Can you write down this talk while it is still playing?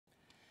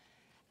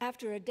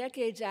After a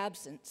decade's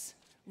absence,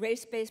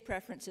 race-based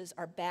preferences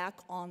are back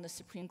on the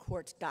Supreme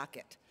Court's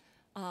docket.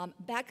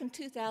 Back in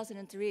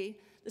 2003,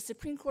 the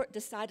Supreme Court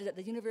decided that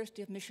the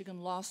University of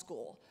Michigan Law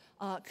School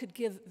could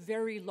give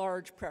very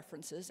large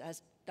preferences,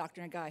 as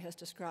Dr. Nagai has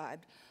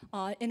described,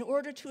 in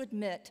order to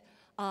admit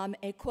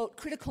a, quote,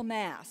 critical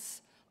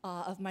mass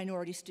of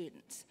minority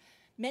students.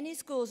 Many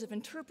schools have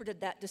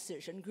interpreted that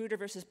decision, Grutter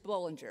versus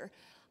Bollinger,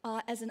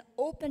 as an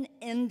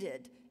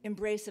open-ended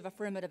embrace of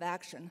affirmative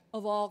action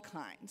of all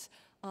kinds,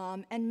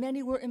 and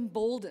many were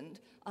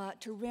emboldened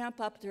to ramp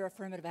up their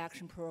affirmative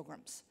action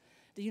programs.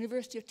 The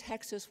University of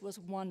Texas was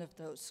one of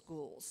those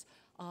schools.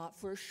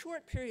 For a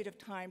short period of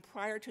time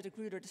prior to the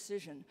Grutter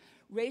decision,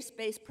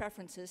 race-based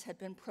preferences had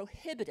been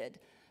prohibited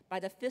by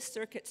the Fifth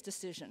Circuit's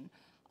decision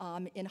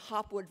in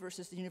Hopwood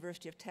versus the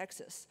University of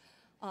Texas,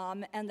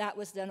 and that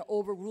was then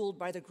overruled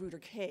by the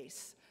Grutter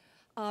case.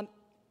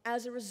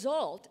 As a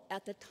result,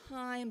 at the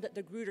time that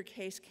the Grutter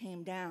case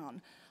came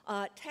down,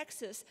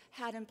 Texas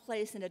had in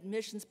place an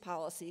admissions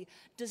policy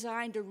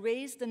designed to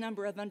raise the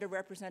number of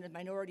underrepresented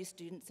minority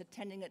students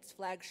attending its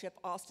flagship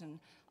Austin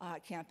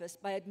campus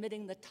by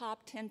admitting the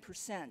top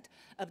 10%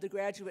 of the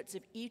graduates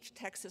of each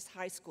Texas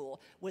high school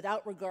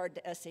without regard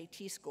to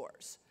SAT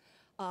scores.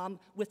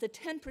 With the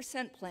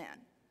 10%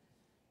 plan,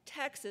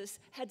 Texas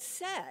had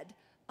said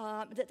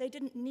that they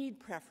didn't need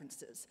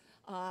preferences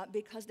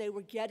because they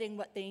were getting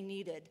what they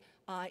needed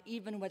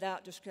even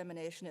without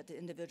discrimination at the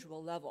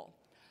individual level.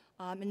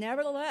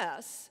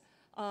 Nevertheless,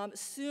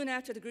 soon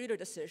after the Grutter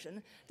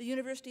decision, the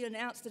university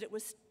announced that it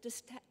was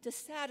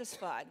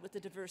dissatisfied with the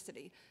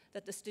diversity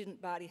that the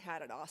student body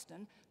had at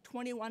Austin,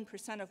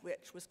 21% of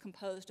which was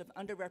composed of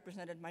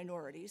underrepresented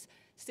minorities,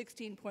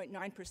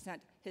 16.9%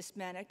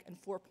 Hispanic, and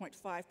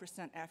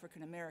 4.5%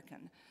 African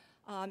American.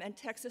 And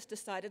Texas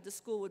decided the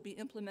school would be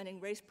implementing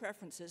race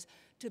preferences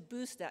to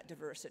boost that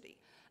diversity.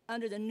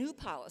 Under the new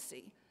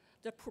policy,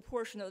 the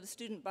proportion of the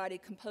student body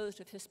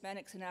composed of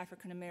Hispanics and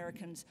African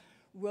Americans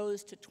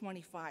rose to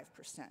 25%.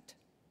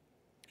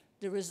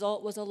 The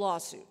result was a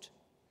lawsuit.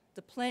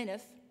 The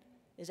plaintiff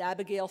is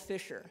Abigail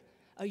Fisher,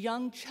 a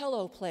young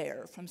cello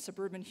player from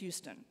suburban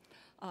Houston.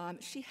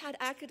 She had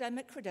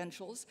academic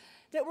credentials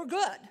that were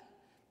good,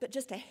 but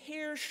just a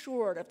hair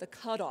short of the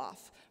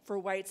cutoff for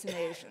whites and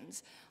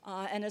Asians.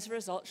 And as a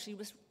result,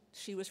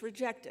 she was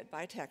rejected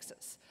by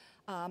Texas.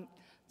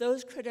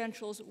 Those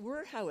credentials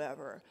were,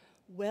 however,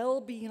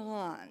 well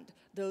beyond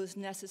those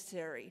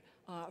necessary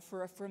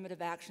for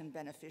affirmative action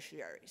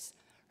beneficiaries.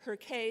 Her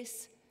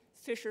case,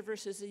 Fisher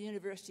versus the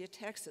University of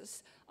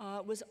Texas,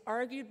 was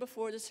argued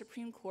before the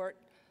Supreme Court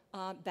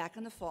back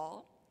in the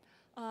fall,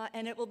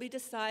 and it will be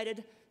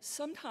decided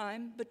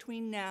sometime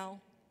between now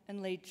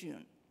and late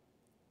June.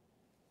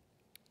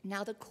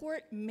 Now, the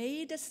court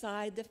may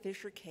decide the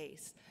Fisher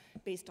case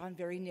based on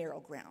very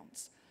narrow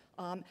grounds.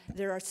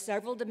 There are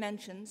several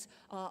dimensions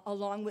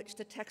along which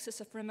the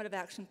Texas affirmative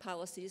action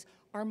policies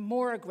are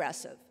more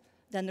aggressive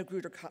than the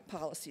Grutter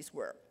policies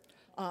were.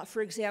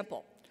 For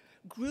example,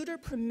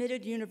 Grutter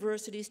permitted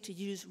universities to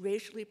use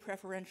racially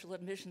preferential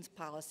admissions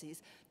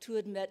policies to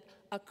admit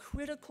a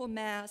critical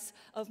mass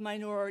of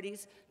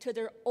minorities to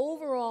their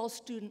overall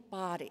student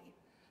body.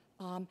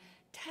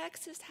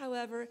 Texas,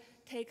 however,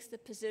 takes the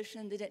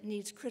position that it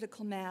needs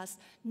critical mass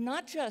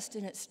not just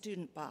in its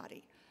student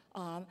body,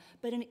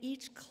 but in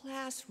each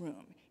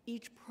classroom,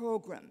 each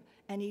program,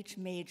 and each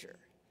major.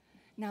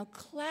 Now,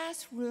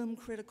 classroom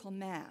critical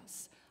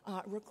mass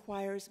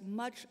requires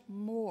much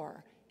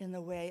more in the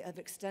way of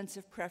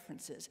extensive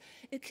preferences.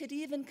 It could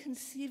even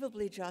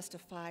conceivably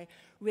justify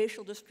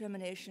racial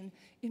discrimination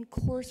in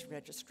course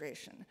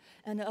registration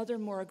and other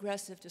more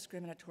aggressive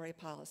discriminatory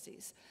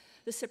policies.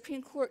 The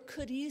Supreme Court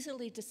could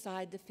easily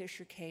decide the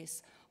Fisher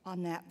case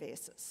on that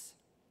basis.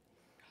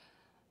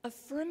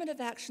 Affirmative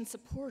action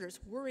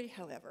supporters worry,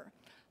 however,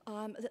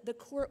 that the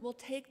court will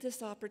take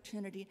this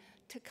opportunity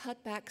to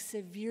cut back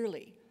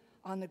severely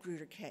on the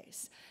Grutter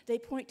case. They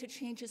point to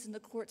changes in the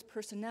court's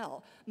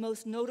personnel,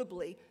 most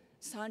notably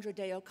Sandra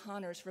Day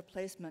O'Connor's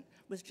replacement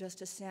with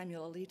Justice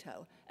Samuel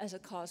Alito, as a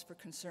cause for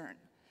concern.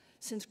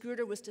 Since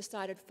Grutter was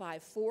decided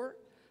 5-4,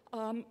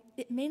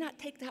 it may not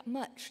take that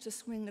much to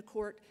swing the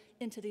court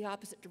into the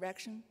opposite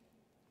direction.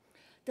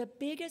 The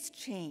biggest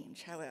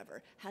change,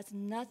 however, has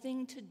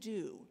nothing to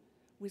do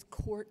with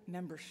court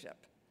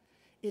membership.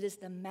 It is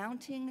the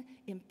mounting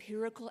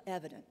empirical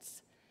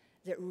evidence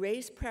that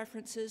race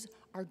preferences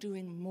are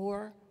doing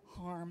more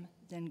harm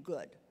than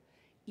good,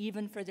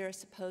 even for their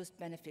supposed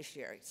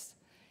beneficiaries.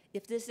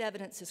 If this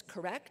evidence is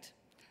correct,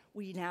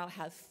 we now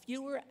have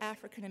fewer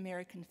African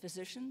American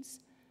physicians,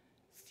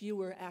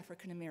 fewer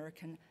African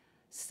American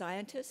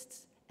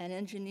scientists and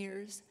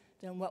engineers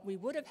than what we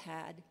would have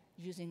had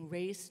using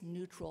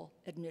race-neutral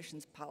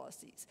admissions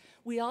policies.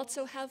 We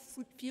also have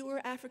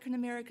fewer African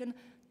American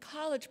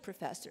college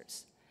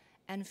professors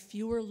and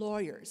fewer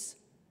lawyers.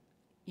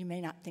 You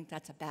may not think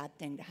that's a bad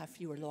thing to have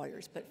fewer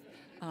lawyers, but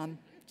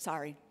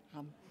sorry.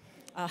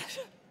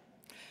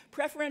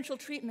 Preferential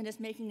treatment is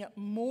making it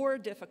more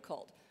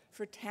difficult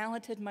for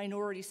talented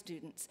minority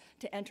students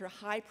to enter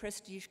high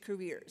prestige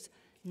careers,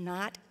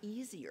 not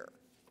easier.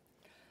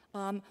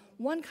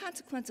 One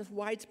consequence of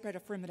widespread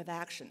affirmative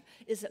action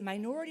is that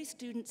minority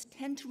students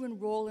tend to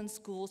enroll in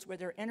schools where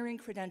their entering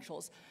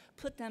credentials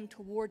put them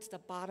towards the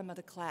bottom of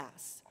the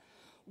class.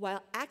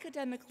 While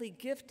academically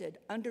gifted,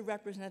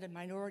 underrepresented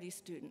minority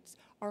students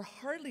are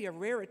hardly a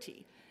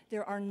rarity,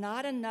 there are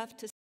not enough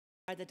to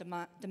satisfy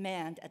the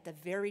demand at the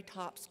very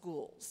top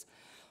schools.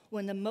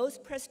 When the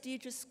most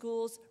prestigious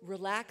schools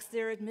relax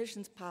their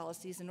admissions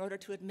policies in order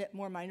to admit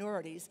more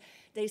minorities,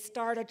 they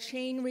start a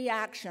chain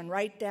reaction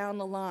right down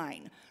the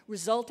line,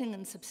 resulting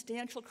in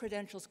substantial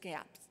credentials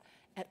gaps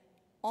at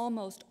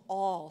almost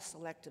all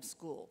selective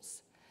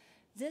schools.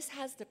 This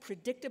has the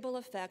predictable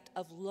effect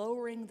of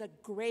lowering the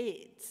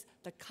grades,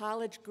 the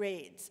college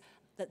grades,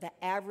 that the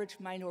average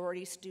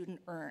minority student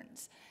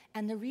earns.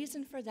 And the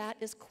reason for that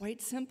is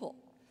quite simple.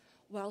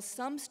 While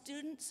some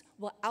students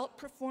will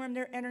outperform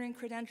their entering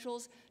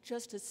credentials,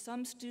 just as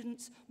some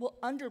students will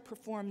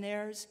underperform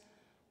theirs,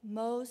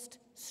 most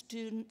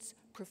students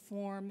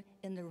perform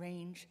in the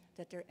range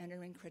that their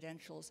entering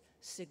credentials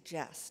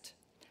suggest.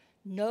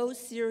 No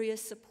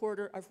serious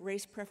supporter of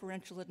race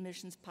preferential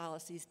admissions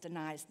policies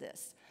denies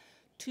this.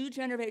 2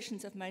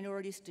 generations of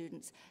minority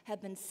students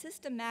have been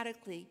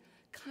systematically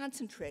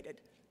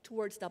concentrated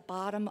towards the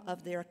bottom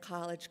of their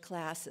college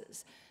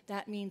classes.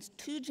 That means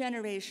 2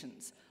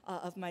 generations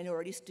of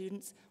minority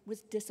students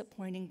with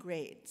disappointing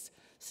grades,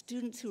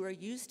 students who are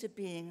used to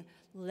being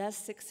less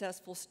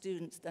successful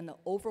students than the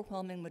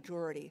overwhelming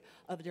majority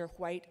of their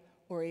white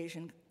or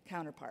Asian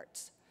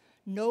counterparts.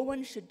 No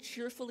one should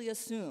cheerfully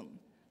assume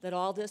that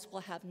all this will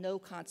have no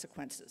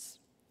consequences.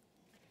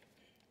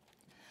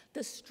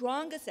 The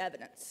strongest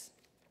evidence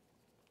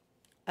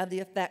of the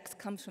effects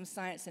comes from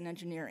science and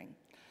engineering.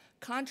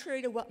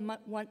 Contrary to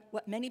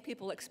what many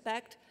people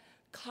expect,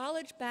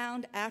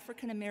 college-bound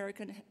African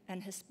American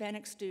and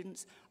Hispanic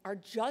students are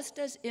just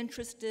as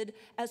interested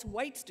as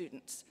white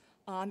students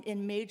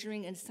in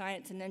majoring in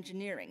science and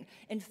engineering.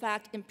 In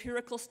fact,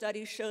 empirical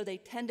studies show they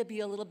tend to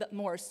be a little bit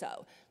more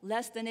so,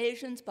 less than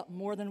Asians, but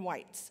more than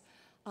whites.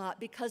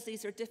 Because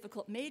these are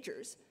difficult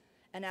majors,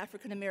 and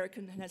African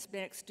American and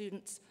Hispanic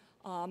students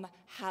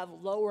have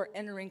lower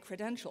entering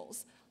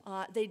credentials,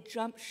 they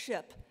jump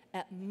ship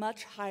at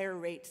much higher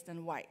rates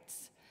than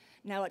whites.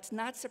 Now, it's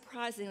not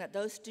surprising that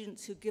those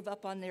students who give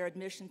up on their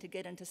admission to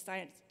get into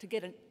science, to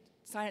get a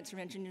science or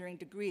engineering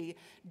degree,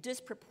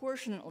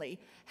 disproportionately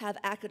have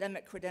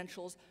academic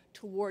credentials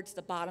towards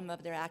the bottom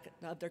of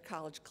their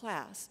college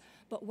class.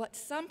 But what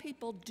some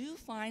people do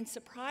find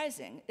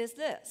surprising is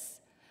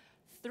this: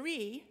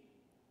 3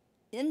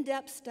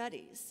 in-depth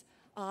studies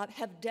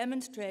have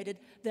demonstrated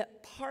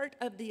that part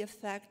of the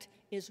effect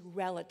is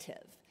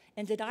relative.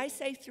 And did I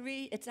say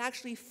 3? It's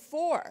actually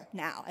 4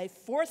 now. A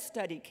 4th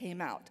study came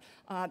out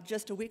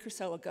just a week or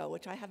so ago,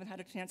 which I haven't had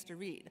a chance to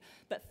read.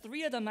 But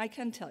 3 of them I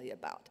can tell you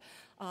about.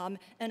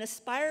 An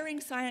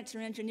aspiring science or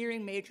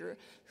engineering major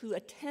who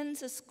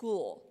attends a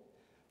school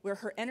where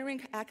her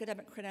entering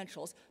academic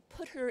credentials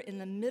put her in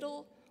the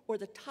middle or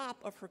the top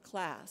of her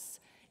class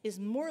is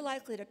more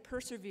likely to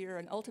persevere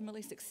and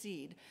ultimately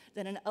succeed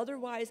than an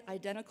otherwise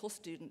identical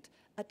student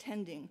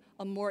attending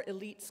a more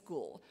elite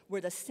school where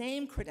the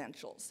same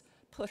credentials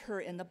put her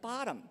in the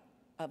bottom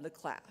of the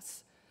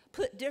class.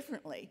 Put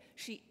differently,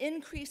 she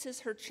increases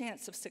her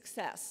chance of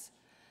success,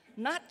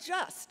 not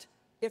just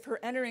if her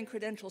entering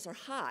credentials are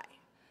high,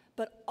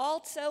 but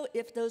also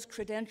if those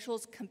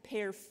credentials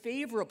compare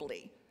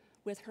favorably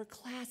with her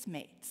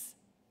classmates.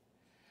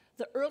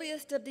 The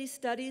earliest of these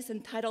studies,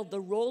 entitled The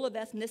Role of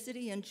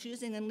Ethnicity in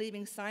Choosing and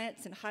Leaving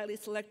Science in Highly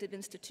Selective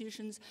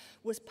Institutions,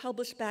 was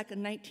published back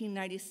in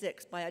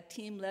 1996 by a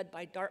team led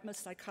by Dartmouth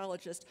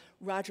psychologist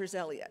Rogers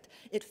Elliott.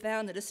 It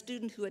found that a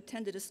student who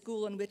attended a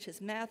school in which his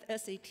math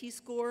SAT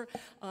score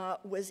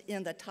was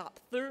in the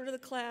top third of the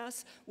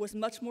class was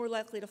much more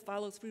likely to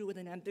follow through with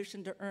an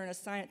ambition to earn a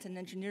science and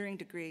engineering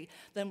degree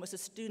than was a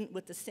student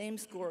with the same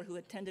score who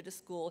attended a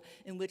school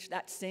in which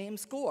that same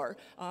score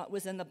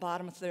was in the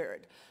bottom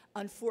third.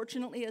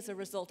 Unfortunately, as a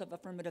result of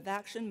affirmative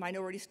action,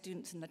 minority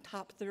students in the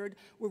top third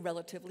were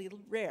relatively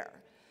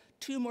rare.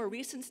 2 more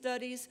recent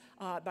studies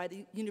by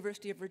the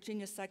University of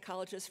Virginia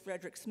psychologists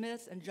Frederick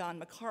Smith and John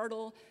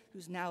McCardle,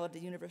 who's now at the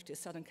University of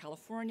Southern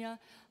California,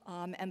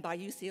 and by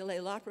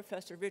UCLA law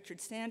professor Richard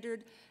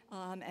Sandard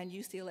and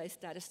UCLA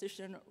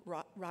statistician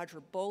Roger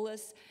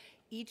Bolus,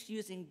 each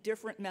using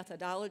different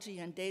methodology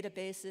and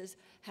databases,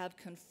 have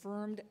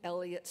confirmed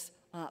Elliott's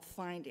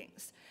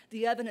findings.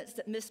 The evidence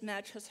that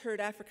mismatch has hurt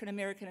African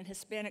American and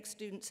Hispanic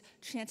students'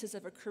 chances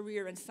of a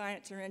career in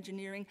science or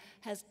engineering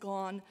has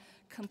gone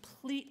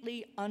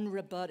completely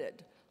unrebutted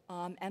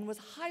and was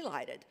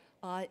highlighted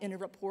in a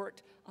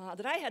report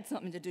that I had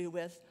something to do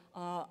with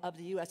of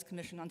the U.S.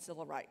 Commission on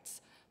Civil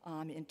Rights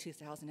in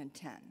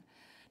 2010.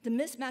 The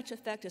mismatch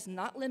effect is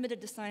not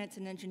limited to science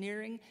and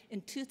engineering. In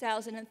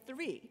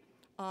 2003,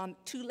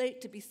 too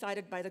late to be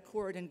cited by the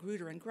court in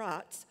Grutter and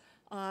Gratz,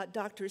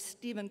 Drs.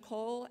 Stephen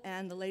Cole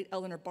and the late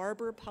Eleanor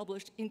Barber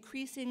published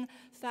Increasing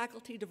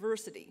Faculty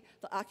Diversity,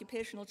 the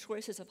Occupational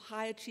Choices of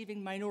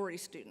High-Achieving Minority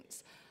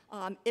Students,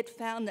 It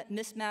found that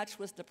mismatch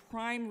was the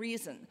prime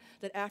reason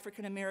that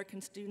African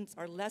American students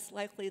are less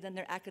likely than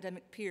their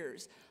academic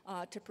peers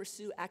to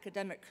pursue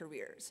academic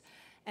careers.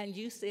 And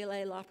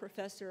UCLA law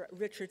professor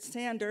Richard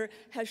Sander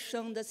has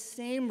shown the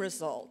same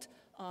result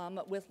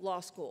with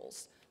law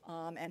schools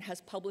and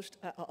has published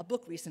a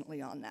book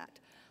recently on that.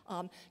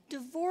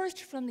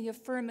 Divorced from the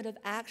affirmative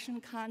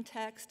action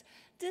context,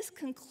 this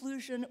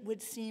conclusion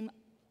would seem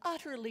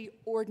utterly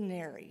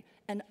ordinary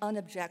and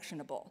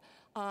unobjectionable.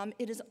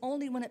 It is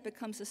only when it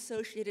becomes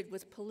associated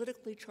with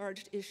politically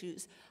charged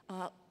issues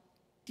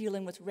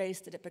dealing with race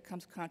that it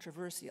becomes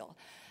controversial.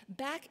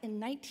 Back in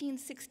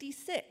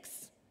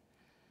 1966,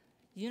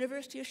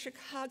 University of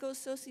Chicago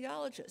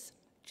sociologist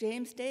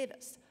James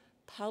Davis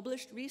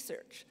published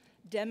research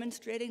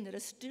demonstrating that a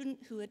student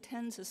who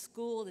attends a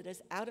school that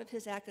is out of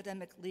his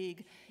academic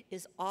league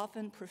is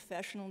often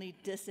professionally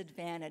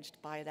disadvantaged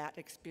by that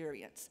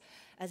experience.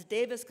 As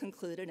Davis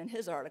concluded in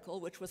his article,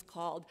 which was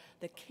called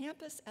 "The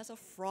Campus as a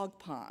Frog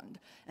Pond,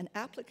 an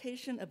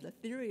application of the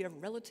theory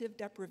of relative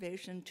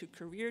deprivation to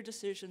career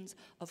decisions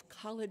of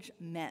college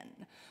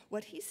men,"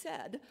 what he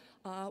said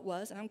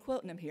was, and I'm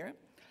quoting him here,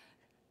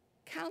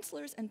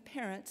 "Counselors and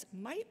parents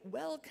might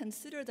well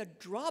consider the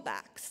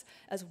drawbacks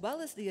as well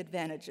as the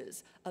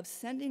advantages of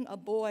sending a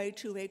boy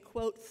to a,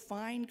 quote,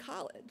 fine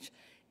college,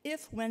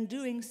 if when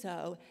doing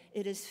so,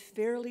 it is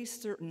fairly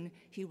certain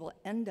he will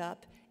end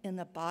up in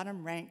the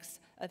bottom ranks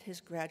of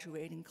his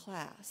graduating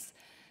class."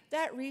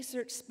 That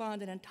research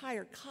spawned an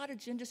entire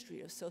cottage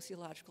industry of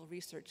sociological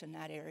research in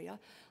that area,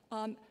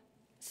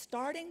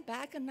 starting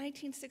back in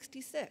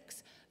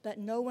 1966, but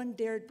no one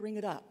dared bring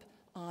it up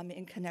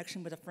in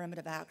connection with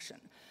affirmative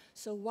action.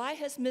 So why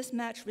has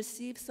mismatch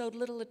received so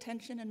little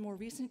attention in more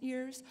recent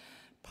years?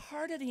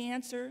 Part of the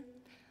answer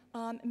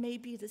may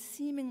be the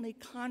seemingly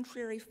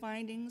contrary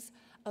findings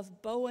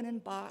of Bowen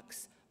and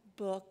Bach's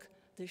book,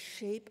 The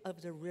Shape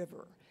of the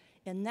River.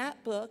 In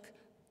that book,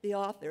 the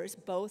authors,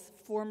 both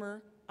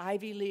former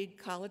Ivy League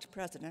college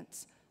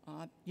presidents,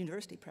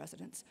 university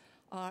presidents,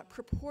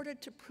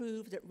 purported to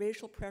prove that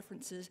racial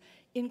preferences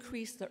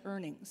increase the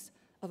earnings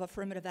of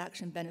affirmative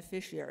action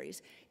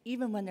beneficiaries,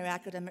 even when their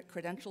academic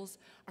credentials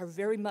are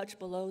very much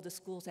below the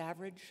school's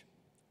average.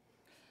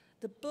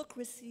 The book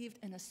received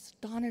an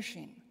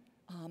astonishing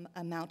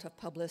amount of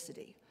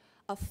publicity.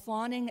 A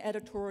fawning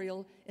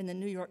editorial in the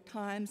New York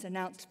Times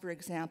announced, for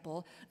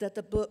example, that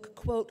the book,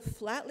 quote,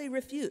 flatly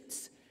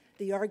refutes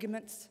the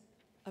arguments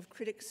of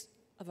critics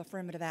of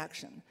affirmative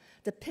action.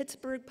 The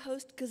Pittsburgh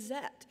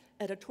Post-Gazette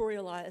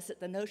editorialized that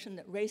the notion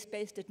that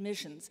race-based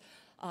admissions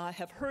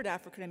have hurt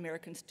African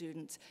American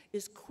students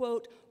is,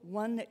 quote,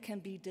 one that can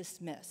be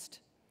dismissed.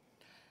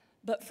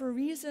 But for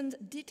reasons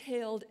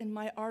detailed in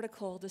my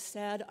article, The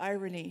Sad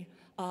Irony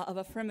of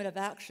Affirmative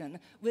Action,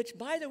 which,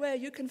 by the way,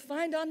 you can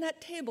find on that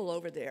table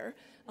over there,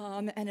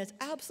 and is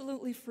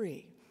absolutely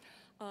free.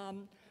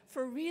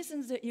 For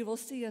reasons that you will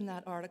see in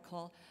that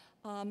article,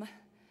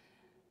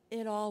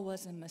 it all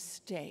was a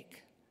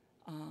mistake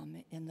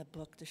in the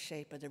book, The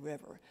Shape of the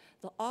River.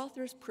 The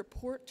authors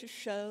purport to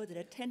show that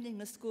attending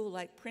a school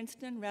like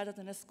Princeton rather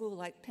than a school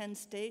like Penn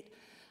State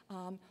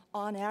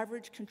on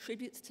average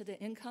contributes to the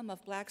income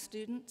of black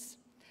students.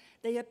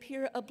 They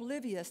appear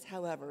oblivious,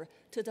 however,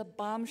 to the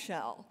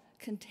bombshell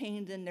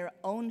contained in their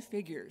own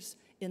figures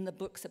in the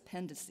book's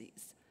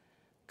appendices.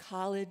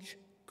 College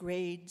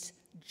grades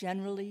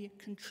generally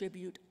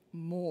contribute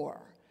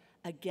more.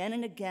 Again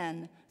and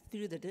again,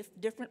 through the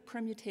different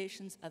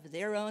permutations of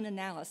their own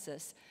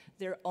analysis,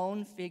 their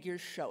own figures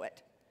show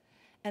it.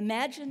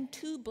 Imagine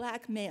two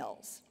black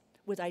males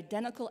with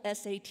identical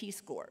SAT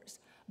scores.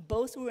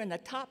 Both were in the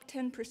top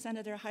 10%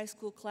 of their high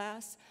school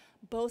class.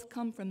 Both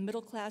come from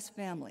middle-class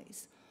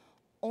families.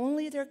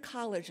 Only their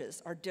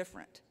colleges are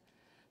different.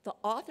 The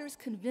authors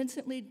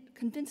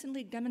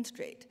convincingly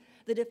demonstrate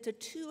that if the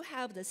two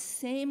have the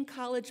same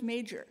college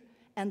major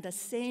and the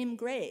same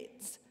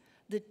grades,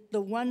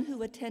 the one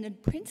who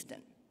attended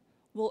Princeton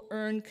will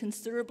earn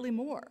considerably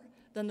more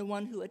than the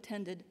one who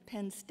attended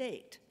Penn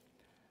State.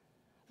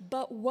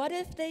 But what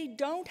if they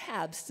don't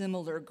have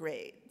similar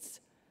grades?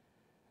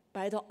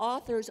 By the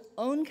author's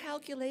own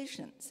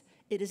calculations,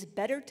 it is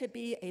better to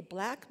be a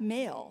black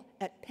male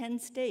at Penn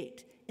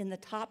State in the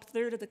top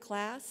third of the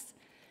class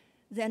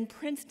than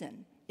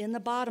Princeton in the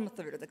bottom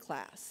third of the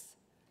class.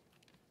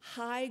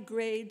 High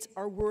grades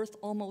are worth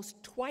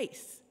almost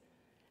twice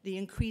the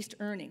increased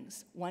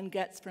earnings one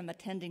gets from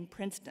attending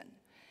Princeton.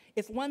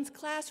 If one's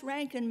class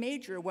rank and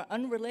major were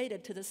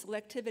unrelated to the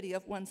selectivity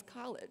of one's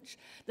college,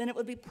 then it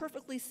would be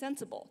perfectly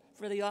sensible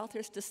for the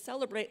authors to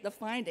celebrate the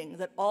finding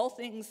that all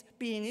things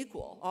being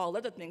equal, all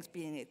other things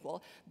being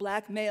equal,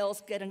 black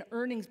males get an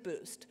earnings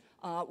boost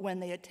when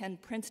they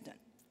attend Princeton.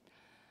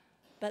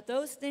 But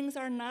those things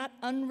are not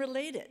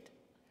unrelated.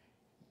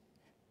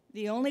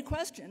 The only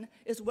question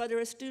is whether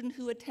a student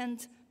who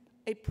attends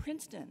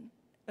Princeton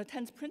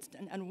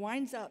and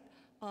winds up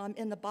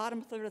in the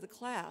bottom third of the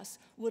class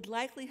would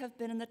likely have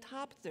been in the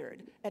top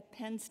third at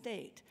Penn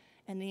State.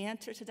 And the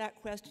answer to that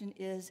question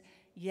is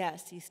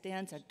yes, he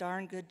stands a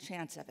darn good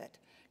chance of it.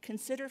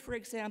 Consider, for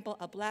example,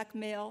 a black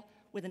male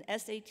with an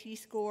SAT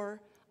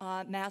score,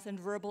 math and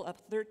verbal,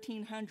 of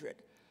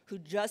 1,300, who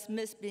just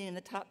missed being in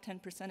the top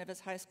 10% of his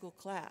high school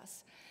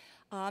class.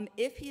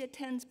 If he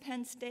attends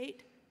Penn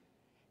State,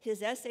 his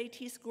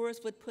SAT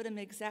scores would put him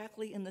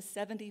exactly in the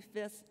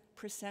 75th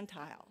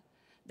percentile.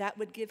 That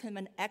would give him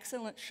an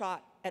excellent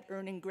shot at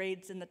earning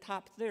grades in the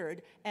top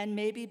third, and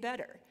maybe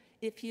better.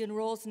 If he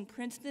enrolls in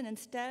Princeton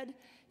instead,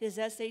 his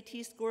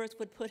SAT scores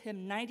would put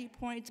him 90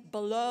 points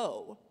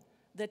below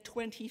the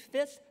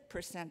 25th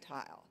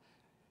percentile,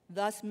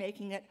 thus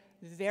making it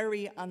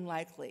very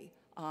unlikely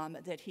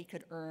that he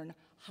could earn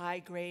high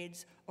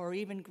grades or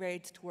even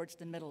grades towards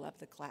the middle of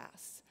the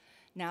class.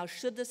 Now,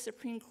 should the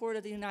Supreme Court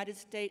of the United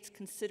States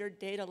consider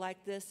data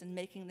like this in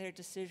making their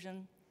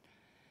decision?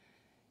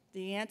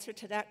 The answer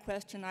to that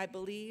question, I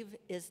believe,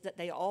 is that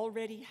they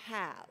already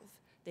have.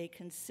 They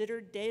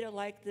considered data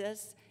like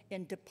this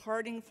in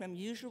departing from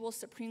usual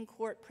Supreme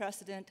Court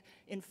precedent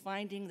in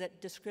finding that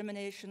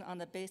discrimination on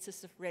the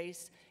basis of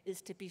race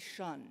is to be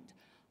shunned.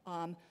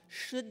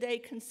 Should they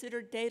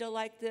consider data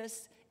like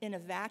this in a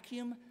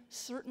vacuum?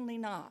 Certainly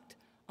not.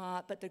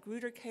 But the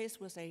Grutter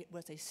case was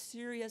a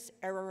serious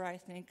error, I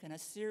think, and a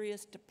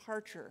serious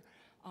departure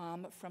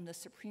from the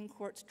Supreme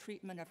Court's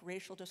treatment of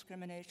racial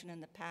discrimination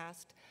in the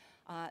past.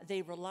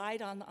 They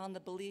relied on the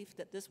belief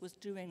that this was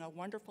doing a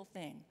wonderful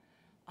thing,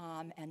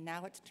 and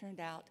now it's turned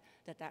out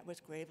that that was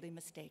gravely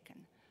mistaken.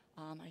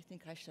 I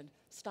think I should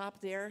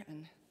stop there.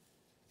 And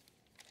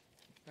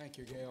thank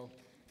you, Gail.